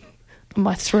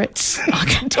threats.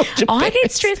 I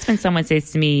get stressed when someone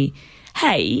says to me,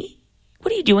 "Hey,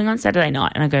 what are you doing on Saturday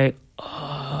night?" And I go,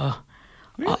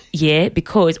 Really? Yeah,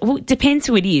 because it depends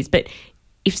who it is, but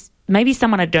if maybe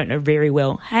someone I don't know very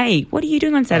well, "Hey, what are you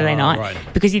doing on Saturday night?" Right.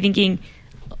 Because you're thinking,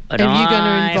 Are you going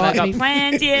to invite have I me? got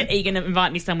plans yet? Are you going to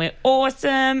invite me somewhere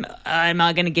awesome? Am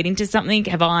I going to get into something?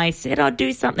 Have I said I'd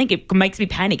do something? It makes me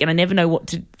panic and I never know what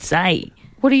to say.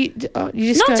 What do you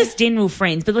just Not go, just general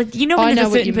friends, but when I there's know a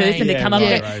what certain you mean. person that Yeah, come up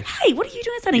and right. go, "Hey, what are you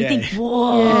doing on Saturday?" Yeah. You think,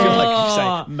 whoa. I feel like you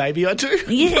say, maybe I do.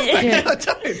 Yeah. I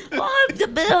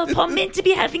don't. I'm meant to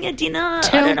be having a dinner. I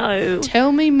don't know.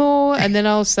 Tell me more, and then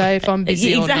I'll say if I'm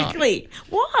busy or not. Exactly.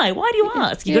 Why? Why do you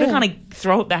ask? You got to kind of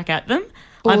throw it back at them.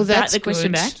 Oh, I that's the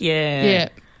question good. back. Yeah. Yeah.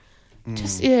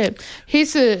 Just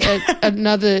Here's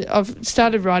another. I've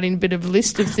started writing a bit of a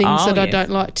list of things I don't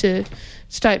like to,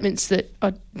 statements that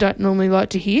I don't normally like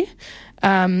to hear.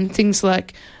 Things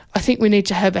like, I think we need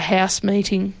to have a house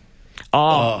meeting.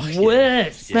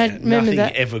 Worse. Yeah, Remember nothing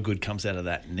that? ever good comes out of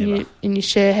that. Never. In your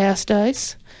share house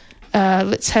days.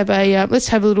 Let's have a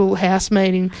little house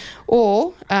meeting,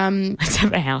 or Let's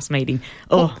have a house meeting.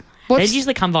 They what's-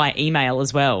 usually come via email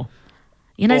as well.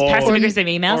 You know, those passive aggressive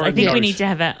emails. or I a think we note. need to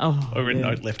have Or a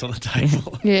note left on the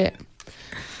table. yeah.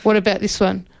 What about this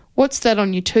one? What's that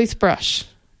on your toothbrush?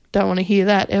 Don't want to hear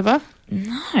that ever.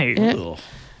 No. Yeah. Ugh.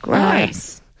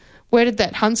 Gross. Where did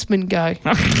that huntsman go?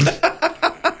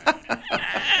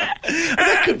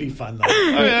 That could be fun, though.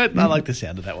 I like the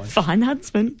sound of that one. Fine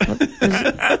husband.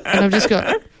 And I've just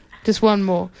got just one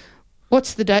more.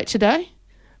 What's the date today?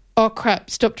 Oh,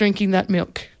 crap. Stop drinking that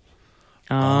milk.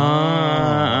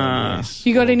 Yes.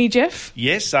 You got any, Jeff?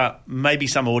 Yes, maybe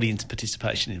some audience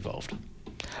participation involved.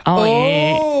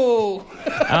 Oh,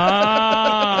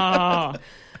 yeah.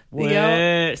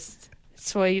 Worst.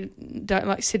 That's why you don't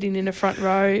like sitting in a front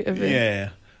row of a... Yeah.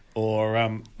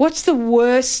 Or, What's the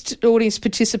worst audience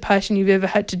participation you've ever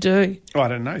had to do? I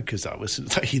don't know, because I was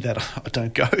lucky that I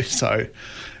don't go, so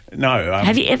no.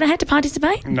 Have you ever had to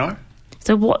participate? No.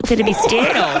 So what could it be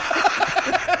scared of?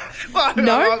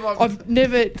 No, I've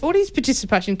never... Audience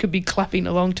participation could be clapping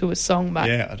along to a song, mate.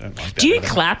 Yeah, I don't like that. Do you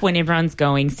clap when everyone's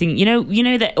going singing? You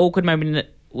know that awkward moment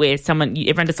where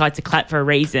everyone decides to clap for a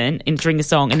reason during the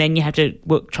song, and then you have to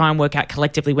try and work out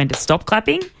collectively when to stop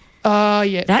clapping? Oh,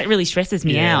 yeah. That really stresses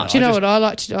me out. Do you know what I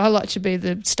like to do? I like to be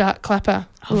the start clapper.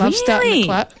 I love starting the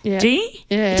clap. Yeah. Do you?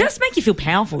 Yeah. It does make you feel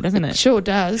powerful, doesn't it? Sure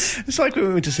does. It's like when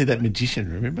we went to see that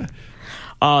magician, remember?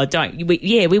 Oh, don't.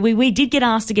 We did get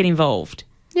asked to get involved.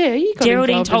 Yeah, you got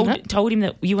Geraldine involved in that. told him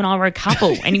that you and I were a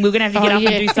couple, and we were going to have to get up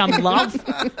and do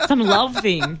some love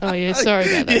thing. Oh yeah, sorry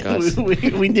about that, guys.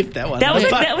 We nipped that one. That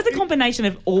was a combination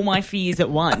of all my fears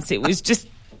at once. It was just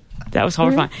that was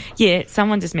horrifying. Yeah,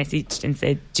 someone just messaged and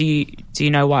said, "Do you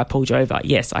know why I pulled you over?"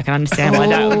 Yes, I can understand why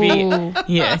that would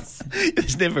be. Yes,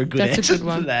 There's never a good That's a answer good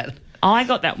one. for that. I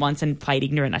got that once and played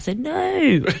ignorant. I said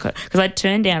no because I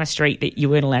turned down a street that you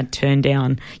weren't allowed to turn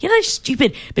down. You know,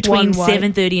 stupid between One way.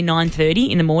 7:30 and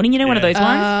 9:30 in the morning. You know, one of those ones.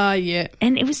 Ah, yeah.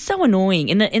 And it was so annoying.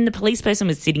 And the police person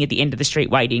was sitting at the end of the street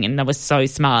waiting, and I was so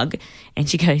smug. And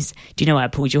she goes, "Do you know why I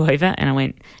pulled you over?" And I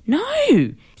went, "No.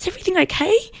 Is everything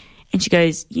okay?" And she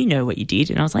goes, "You know what you did."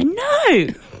 And I was like, "No."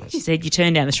 She said, "You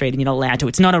turned down the street and you're not allowed to.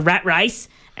 It's not a rat race."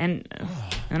 And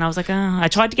And I was like, I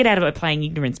tried to get out of it playing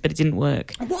ignorance, but it didn't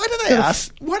work. Why do they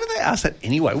ask that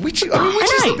anyway? Which is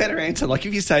the better answer? Like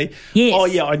if you say, yes. "Oh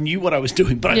yeah, I knew what I was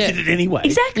doing, but I did it anyway."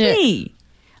 Exactly. Yeah.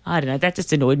 I don't know. That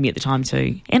just annoyed me at the time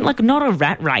too. And like, not a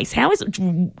rat race. How is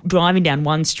driving down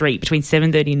one street between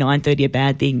 7:30 and 9:30 a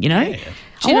bad thing? You know. Yeah.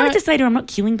 I wanted to say to her, I'm not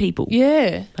killing people.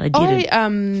 Yeah. But I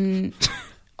didn't.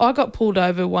 I got pulled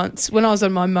over once when I was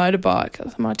on my motorbike.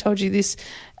 I might have told you this.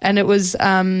 And it was,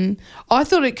 I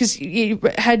thought it, because you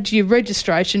had your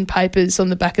registration papers on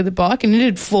the back of the bike and it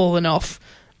had fallen off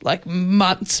like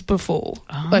months before.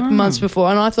 And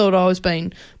I thought I was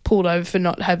being pulled over for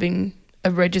not having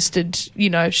a registered,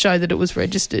 show that it was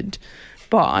registered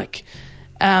bike.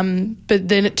 But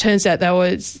then it turns out they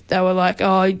were like,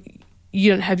 oh, you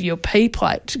don't have your P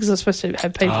plate, because I was supposed to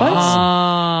have P plates.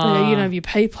 You don't have your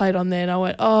P plate on there. And I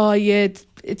went, oh, yeah,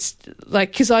 it's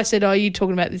like, because I said, oh, you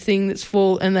talking about the thing that's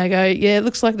fallen? And they go, yeah, it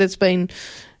looks like that's been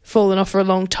fallen off for a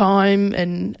long time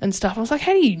and stuff. I was like,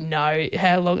 how do you know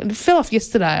how long? And it fell off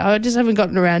yesterday. I just haven't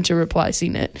gotten around to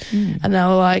replacing it. And they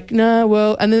were like, no,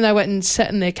 well, and then they went and sat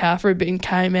in their car for a bit and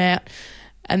came out.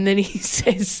 And then he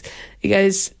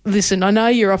goes, listen, I know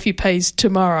you're off your Ps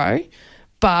tomorrow,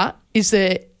 but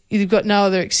you've got no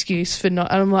other excuse for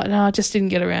not. And I'm like, no, I just didn't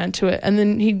get around to it. And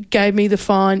then he gave me the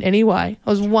fine anyway. I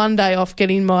was one day off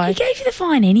getting my. He gave you the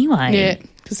fine anyway. Yeah,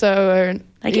 because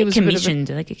they get commission.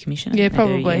 Do they get commission? Yeah,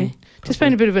 probably. Just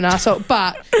being a bit of an arsehole.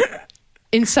 But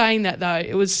in saying that though,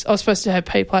 I was supposed to have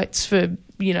P plates for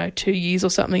 2 years or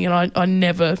something, and I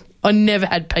never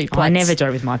had P plates. I never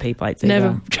drove with my P plates.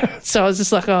 Never. So I was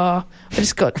just like, I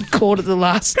just got caught at the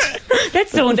last.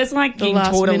 That's like getting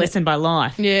taught a lesson by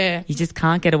life. Yeah, you just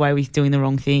can't get away with doing the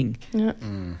wrong thing. Yeah.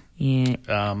 Yeah.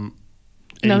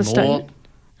 Any more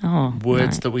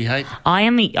words that we hate?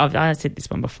 I said this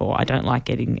one before. I don't like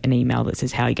getting an email that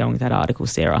says, "How are you going with that article,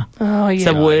 Sarah?" Oh, yeah. It's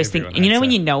the worst thing. And when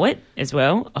you know it as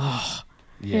well. Oh.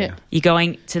 Yeah. You're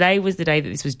going, today was the day that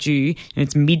this was due, and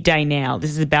it's midday now.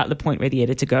 This is about the point where the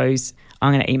editor goes,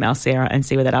 I'm going to email Sarah and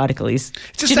see where that article is.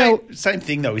 It's the same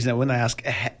thing, though, isn't it? When they ask,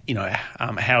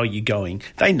 how are you going?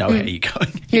 They know how you're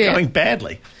going. You're going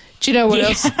badly. Do you know what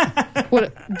else?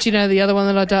 Do you know the other one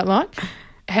that I don't like?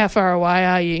 How far away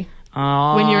are you?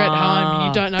 Oh. When you're at home,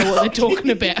 you don't know what they're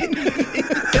talking about.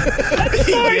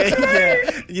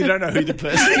 Yeah. You don't know who the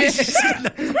person is.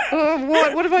 Oh,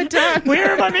 what have I done?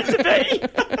 Where am I meant to be?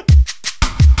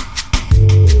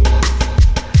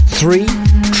 3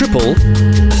 Triple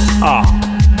R.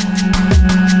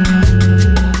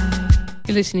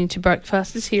 You're listening to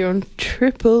Breakfasters here on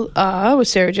Triple R with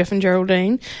Sarah, Jeff and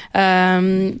Geraldine. How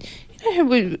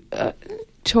we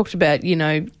talked about,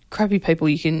 crappy people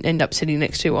you can end up sitting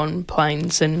next to on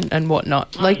planes and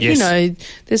whatnot.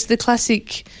 There's the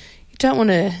classic, you don't want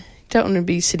to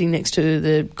be sitting next to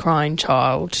the crying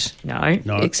child, no,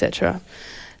 etc.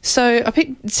 So I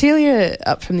picked Celia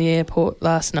up from the airport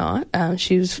last night.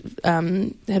 She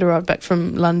had arrived back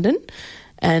from London,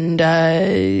 and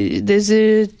there's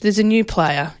a new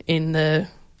player in the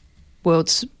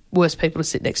world's worst people to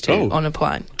sit next to on a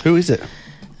plane. Who is it?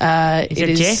 Is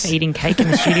it Jeff eating cake in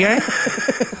the studio?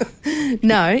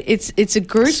 No, it's a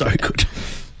group. So good.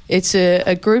 It's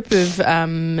a group of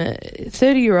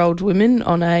 30-year-old women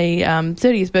on a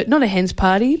 30th birthday, not a hen's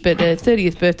party, but a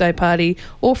 30th birthday party,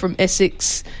 all from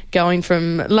Essex, going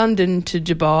from London to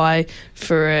Dubai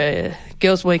for a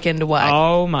girls' weekend away.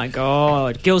 Oh my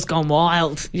God, girls gone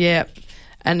wild. Yeah.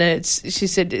 And she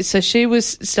said, so she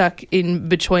was stuck in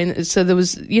between. So there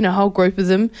was, a whole group of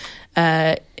them,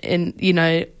 and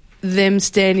them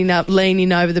standing up,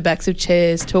 leaning over the backs of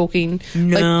chairs, talking.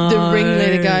 No. Like the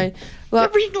ringleader going.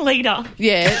 Like, the ringleader.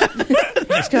 Yeah.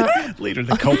 Leader of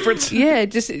the conference. Yeah,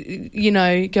 just,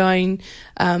 going,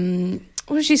 what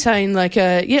was she saying? Like,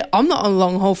 I'm not on a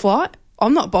long haul flight.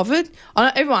 I'm not bothered.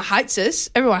 Everyone hates us.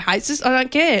 I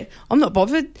don't care. I'm not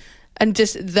bothered. And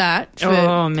just that.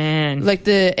 Oh, man. Like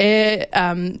the air,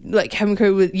 cabin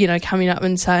crew were, coming up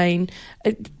and saying,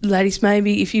 ladies,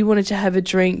 maybe if you wanted to have a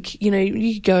drink,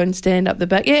 you could go and stand up the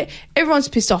back. Yeah, everyone's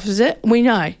pissed off, is it? We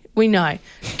know.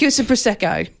 Give us a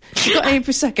Prosecco. You got any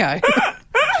Prosecco?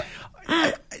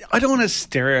 I don't want to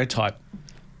stereotype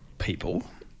people.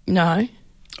 No.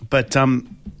 But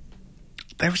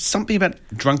there was something about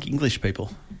drunk English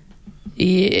people.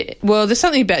 Yeah, well, there's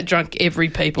something about drunk every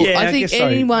people. Yeah, I think guess so.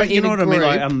 anyone but you know in what a group,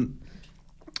 I mean?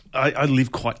 I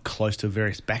live quite close to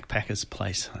various backpackers'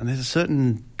 place, and there's a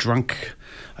certain drunk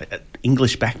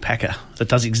English backpacker that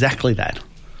does exactly that.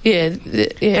 Yeah.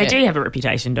 They do have a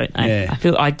reputation, don't they? Yeah.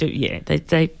 I do. Yeah,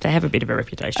 they have a bit of a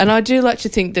reputation. And I do like to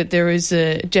think that there is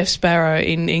a Jeff Sparrow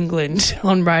in England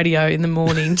on radio in the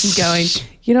morning going,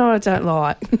 you know what I don't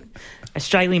like?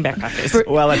 Australian backpackers.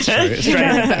 Well, that's true.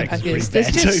 Australian backpackers.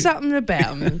 There's just something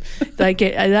about them. They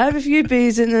have a few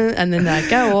beers in them and then they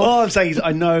go off. All I'm saying is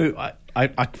I know,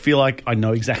 I feel like I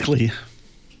know exactly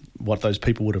what those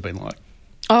people would have been like.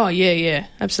 Oh, yeah,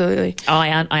 absolutely.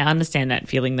 I understand that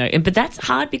feeling, though. But that's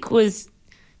hard because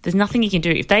there's nothing you can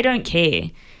do. If they don't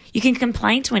care, you can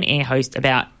complain to an air host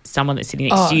about someone that's sitting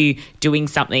next to you doing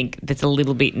something that's a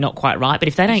little bit not quite right. But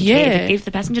if they don't care, if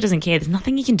the passenger doesn't care, there's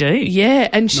nothing you can do. Yeah,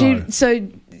 and she was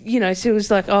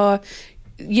like, cause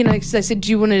they said,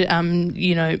 do you want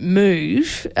to,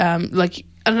 move?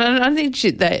 And I think she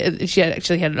had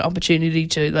actually had an opportunity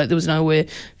to, there was nowhere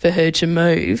for her to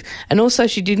move. And also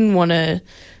she didn't want to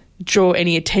draw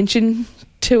any attention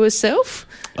to herself.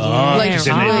 Oh,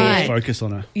 right. Focus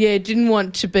on her. Yeah, didn't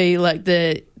want to be like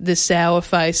the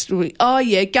sour-faced, oh,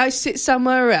 yeah, go sit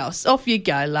somewhere else. Off you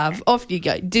go, love. Off you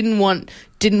go. Didn't want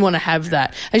to have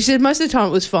that. And she said most of the time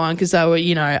it was fine because they were,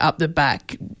 up the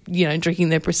back, drinking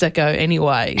their Prosecco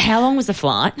anyway. How long was the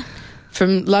flight?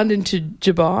 From London to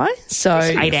Dubai. So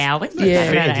 8 hours?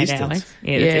 Yeah. About 8 hours.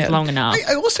 Yeah, it's long enough.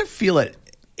 I also feel it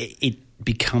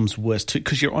becomes worse too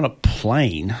because you're on a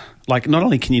plane. Like, not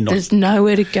only can you not... There's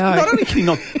nowhere to go. Not only can you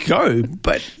not go,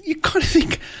 but you kind of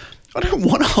think, I don't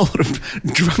want a whole lot of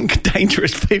drunk,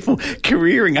 dangerous people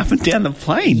careering up and down the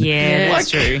plane. Yeah, that's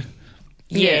true.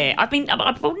 Yeah. I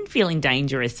wouldn't feeling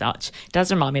danger as such. It does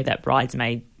remind me of that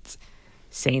Bridesmaids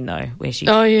scene, though, where she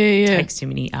takes too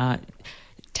many...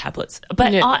 tablets.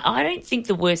 But I don't think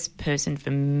the worst person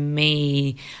for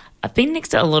me... I've been next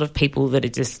to a lot of people that are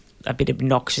just a bit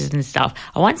obnoxious and stuff.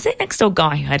 I once sat next to a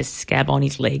guy who had a scab on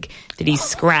his leg that he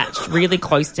scratched really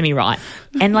close to me, right?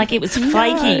 And, it was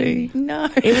flaking. No.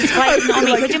 It was flaking on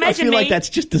me. Could you imagine I feel me? like that's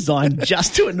just designed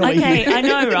just to annoy you. Okay, I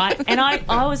know, right? And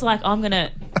I was like, I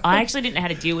actually didn't know how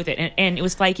to deal with it. And it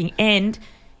was flaking and...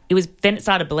 Then it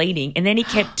started bleeding, and then he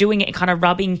kept doing it and kind of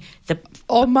rubbing the...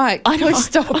 Oh, mate, I know.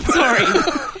 Stop. I'm sorry.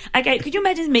 Okay, could you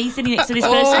imagine me sitting next to this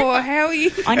person? Oh, how are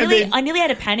you? I nearly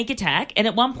had a panic attack, and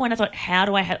at one point I thought, how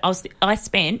do I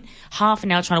spent half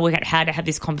an hour trying to work out how to have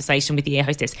this conversation with the air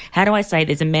hostess. How do I say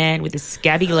there's a man with a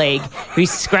scabby leg who's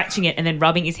scratching it and then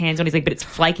rubbing his hands on his leg, but it's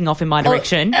flaking off in my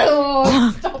direction?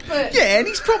 Oh, stop it. Yeah, and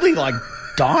he's probably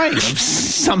dying of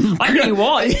some... I knew he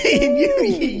was.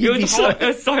 It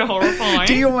was so horrifying.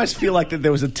 Do you almost feel like that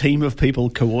there was a team of people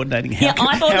coordinating how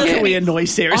can we annoy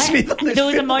Sarah Smith on this There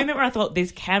was a moment where I thought,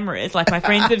 there's cameras. My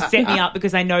friends have set me up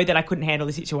because they know that I couldn't handle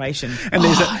the situation. And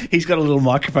he's got a little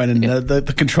microphone and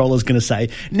the controller's going to say,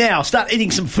 now start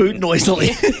eating some food noisily.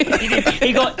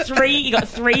 He got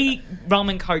three rum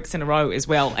and cokes in a row as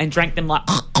well and drank them and I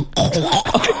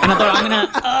thought, I'm going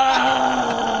to...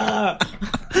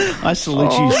 I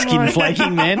salute you, skin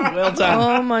flaking man. Well done.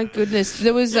 Oh my goodness!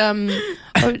 There was I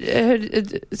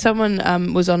heard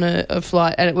someone was on a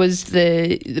flight and it was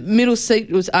the middle seat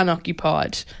was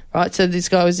unoccupied. Right, so this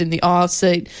guy was in the aisle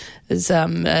seat. There's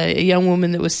a young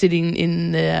woman that was sitting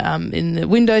in the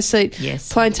window seat. Yes.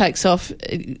 Plane takes off,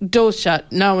 doors shut,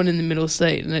 no one in the middle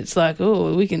seat, and it's like,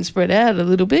 oh, we can spread out a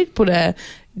little bit,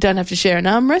 don't have to share an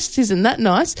armrest. Isn't that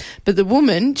nice? But the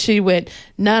woman, she went,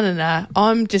 no,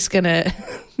 I'm just going to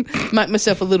make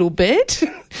myself a little bed.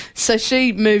 So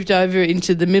she moved over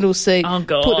into the middle seat,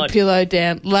 put a pillow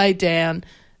down, lay down,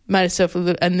 made herself a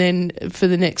little, and then for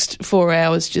the next 4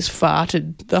 hours just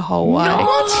farted the whole way.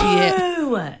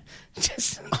 No!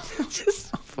 Just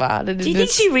farted. Do you think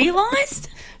she realised?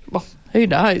 Well, who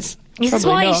knows? This is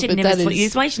why you should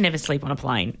never sleep on a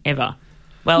plane, ever.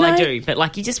 Well, no. I do,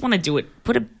 but you just want to do it.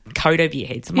 Put a coat over your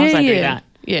head. Sometimes I do that.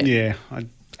 Yeah.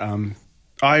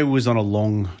 I was on a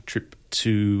long trip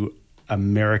to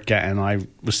America and I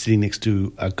was sitting next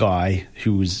to a guy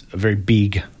who was a very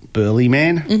big, burly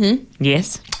man. Mm-hmm.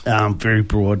 Yes. Very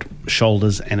broad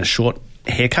shoulders and a short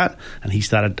haircut. And he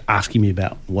started asking me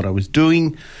about what I was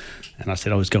doing. And I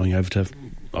said I was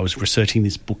I was researching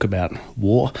this book about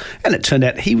war. And it turned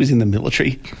out he was in the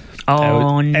military.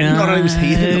 Oh, and not only was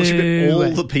he in the military, but all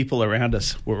the people around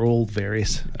us were all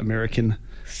various American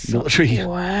military.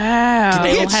 Wow. Did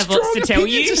they all have lots to tell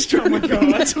you? Oh, my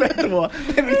God. About the war.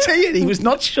 Let me tell you, he was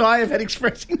not shy of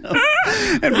expressing them.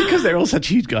 And because they're all such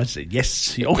huge guys, I said,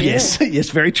 yes, yes,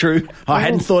 very true. I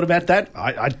hadn't thought about that.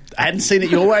 I hadn't seen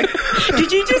it your way.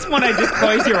 Did you just want to just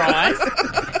close your eyes?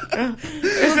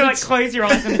 Just close your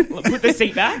eyes and put the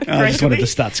seat back? I just wanted to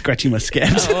start scratching my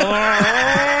scabs.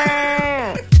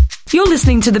 You're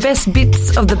listening to the best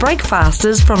bits of the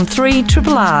Breakfasters from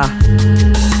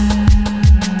 3RRR.